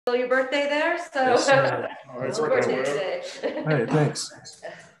your birthday there, so Yes, sir. happy birthday today. Hey, thanks.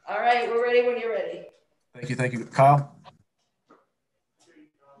 All right, we're ready when you're ready. Thank you. Kyle?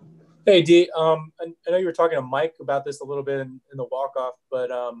 Hey, D. I know you were talking to Mike about this a little bit in the walk-off,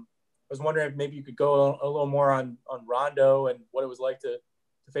 but I was wondering if maybe you could go a little more on Rondo and what it was like to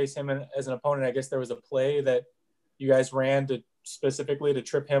face him as an opponent. I guess there was a play that you guys ran specifically to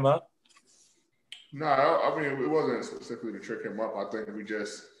trip him up. No, I mean, it wasn't specifically to trick him up. I think we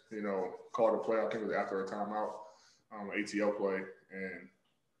just, called a play. I think it was after a timeout, ATL play. And,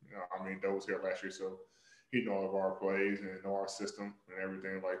 I mean, Doe was here last year, so he know all of our plays and know our system and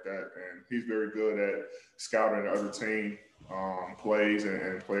everything like that. And he's very good at scouting the other team plays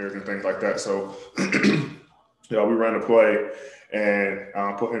and players and things like that. So, we ran a play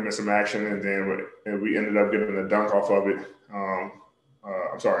and put him in some action, and then we ended up getting a dunk off of it.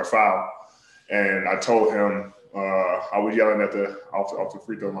 A foul. And I told him, I was yelling off the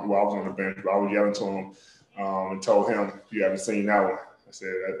free throw line. Well, I was on the bench, but I was yelling to him and told him, "You haven't seen that one." I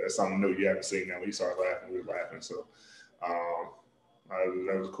said, "That's something new. You haven't seen that one." He started laughing. We were laughing. So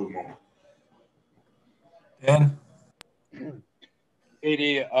that was a cool moment. Dan? AD,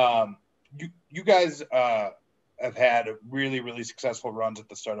 you guys have had really, really successful runs at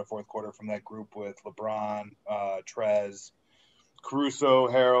the start of fourth quarter from that group with LeBron, Trez, Caruso,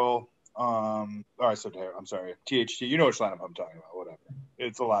 Harrell. I'm sorry, THT. You know which lineup I'm talking about. Whatever.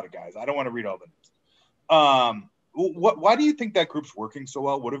 It's a lot of guys. I don't want to read all the names. Why do you think that group's working so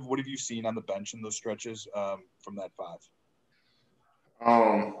well? What have you seen on the bench in those stretches from that five?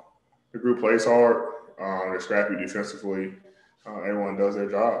 The group plays hard. They're scrappy defensively. Everyone does their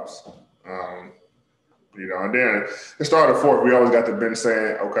jobs. And then the start of fourth, we always got the bench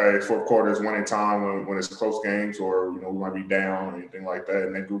saying, okay, fourth quarter is winning time when it's close games or, we might be down or anything like that.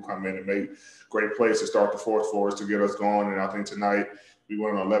 And that group come in and make great plays to start the fourth for us to get us going. And I think tonight we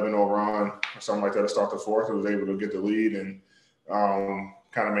went on an 11-0 run or something like that to start the fourth. We was able to get the lead and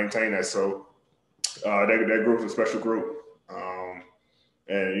kind of maintain that. So that group's a special group.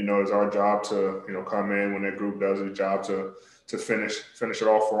 And, it's our job to, come in when that group does its job to finish it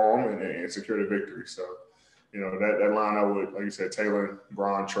off for them and secure the victory. So, that lineup with, like you said, Taylor,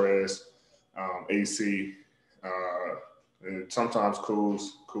 Bron, Trez, AC, and sometimes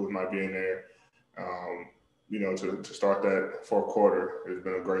Kuz might be in there. To start that fourth quarter has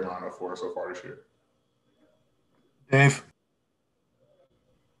been a great lineup for us so far this year. Dave?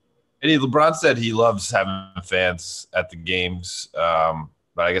 Eddie, LeBron said he loves having fans at the games,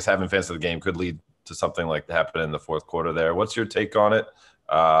 but I guess having fans at the game could lead to something like that happening in the fourth quarter there. What's your take on it?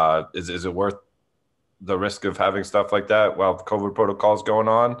 Is it worth the risk of having stuff like that while the COVID protocol is going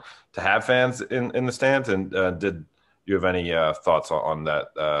on to have fans in the stands? And did you have any thoughts on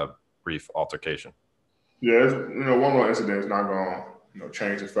that brief altercation? Yeah, one more incident is not going to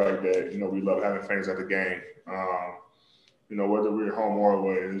change the fact that, we love having fans at the game. Whether we're home or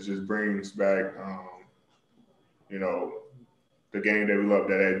away, it just brings back, the game that we love,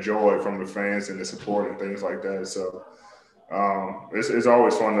 that joy from the fans and the support and things like that. So it's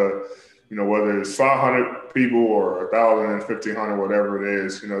always fun to, whether it's 500 people or 1,000, 1,500, whatever it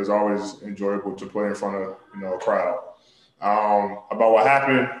is, it's always enjoyable to play in front of, a crowd. About what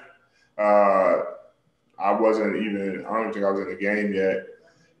happened, I don't think I was in the game yet.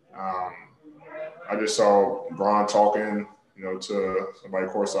 I just saw Bron talking, to somebody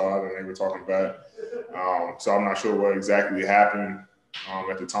courtside, and they were talking back. So I'm not sure what exactly happened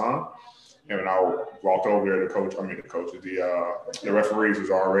at the time. And when I walked over there, the referees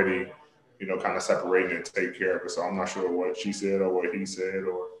was already, kind of separating and take care of it. So I'm not sure what she said or what he said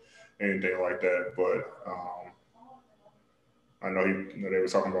or anything like that. But I know they were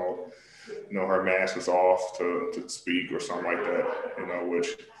talking about, her mask was off to speak or something like that,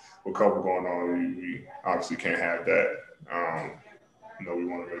 which with COVID going on, we obviously can't have that. We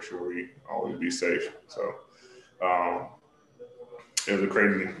want to make sure we always be safe. So it was a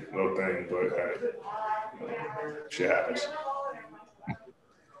crazy little thing, but shit happens.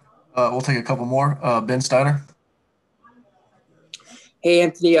 We'll take a couple more. Ben Steiner? Hey,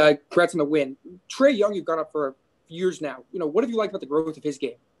 Anthony, congrats on the win. Trae Young, you've gone up for years now. What have you liked about the growth of his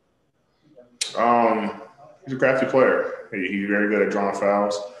game? He's a crafty player. He's very good at drawing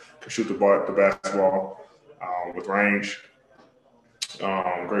fouls, can shoot the basketball with range.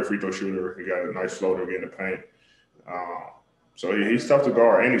 Great free throw shooter. He got a nice floater getting the paint. So he's tough to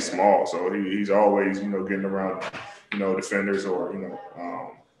guard, and he's small. So he's always, getting around, defenders or, getting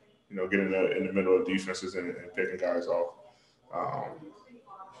in the middle of defenses and picking guys off.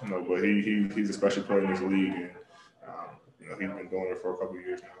 But he's a special player in this league, and he's been doing it for a couple of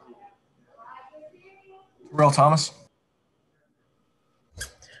years now. Terrell Thomas?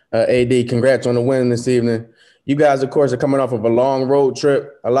 AD, congrats on the win this evening. You guys, of course, are coming off of a long road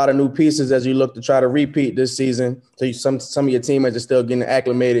trip. A lot of new pieces as you look to try to repeat this season. So some of your teammates are still getting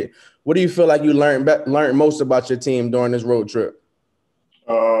acclimated. What do you feel like you learned most about your team during this road trip?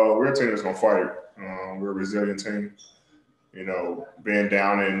 We're a team that's gonna fight. We're a resilient team. You know, being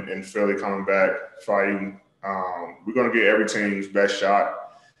down in Philly, coming back, fighting. We're gonna get every team's best shot.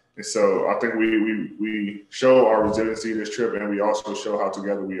 And so I think we show our resiliency this trip, and we also show how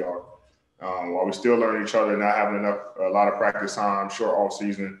together we are. While we still learn each other, not having a lot of practice time, short off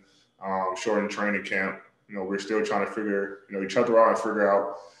season, short in training camp, you know, we're still trying to figure, each other out and figure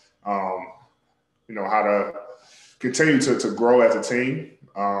out, how to continue to grow as a team,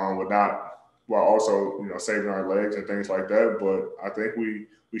 while also, saving our legs and things like that. But I think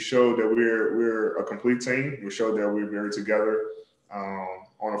we showed that we're a complete team. We showed that we're very together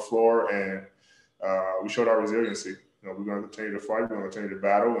on the floor, and we showed our resiliency. We're going to continue to fight. We're going to continue to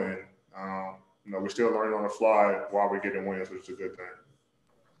battle, and we're still learning on the fly while we're getting wins, which is a good thing.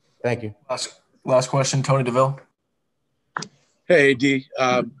 Thank you. Last question, Tony DeVille. Hey, D.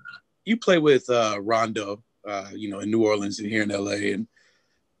 You play with Rondo, in New Orleans and here in LA, and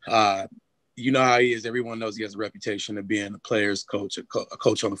you know how he is. Everyone knows he has a reputation of being a player's coach, a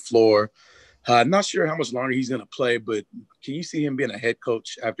coach on the floor. Not sure how much longer he's going to play, but can you see him being a head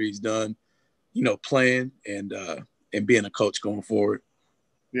coach after he's done, playing and being a coach going forward?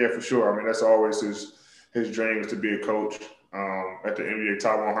 Yeah, for sure. I mean, that's always his dream is to be a coach. At the NBA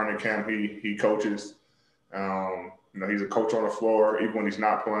Top 100 camp, he coaches. He's a coach on the floor. Even when he's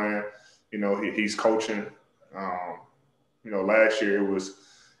not playing, he's coaching. Last year it was,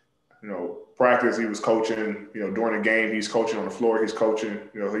 practice, he was coaching. During the game, he's coaching on the floor. He's coaching.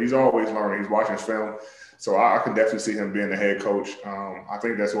 He's always learning. He's watching film. So I can definitely see him being the head coach. I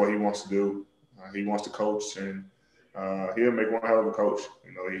think that's what he wants to do. He wants to coach, and he'll make one hell of a coach.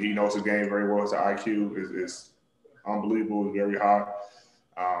 He knows his game very well. His IQ is unbelievable. It's very high.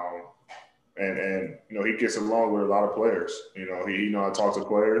 And he gets along with a lot of players. He knows how to talk to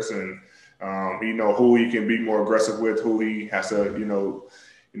players, and he knows who he can be more aggressive with, who he has to,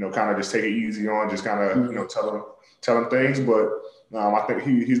 kind of just take it easy on, just kind of, tell him things. But I think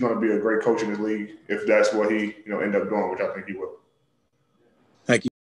he's going to be a great coach in this league if that's what he, end up doing, which I think he will.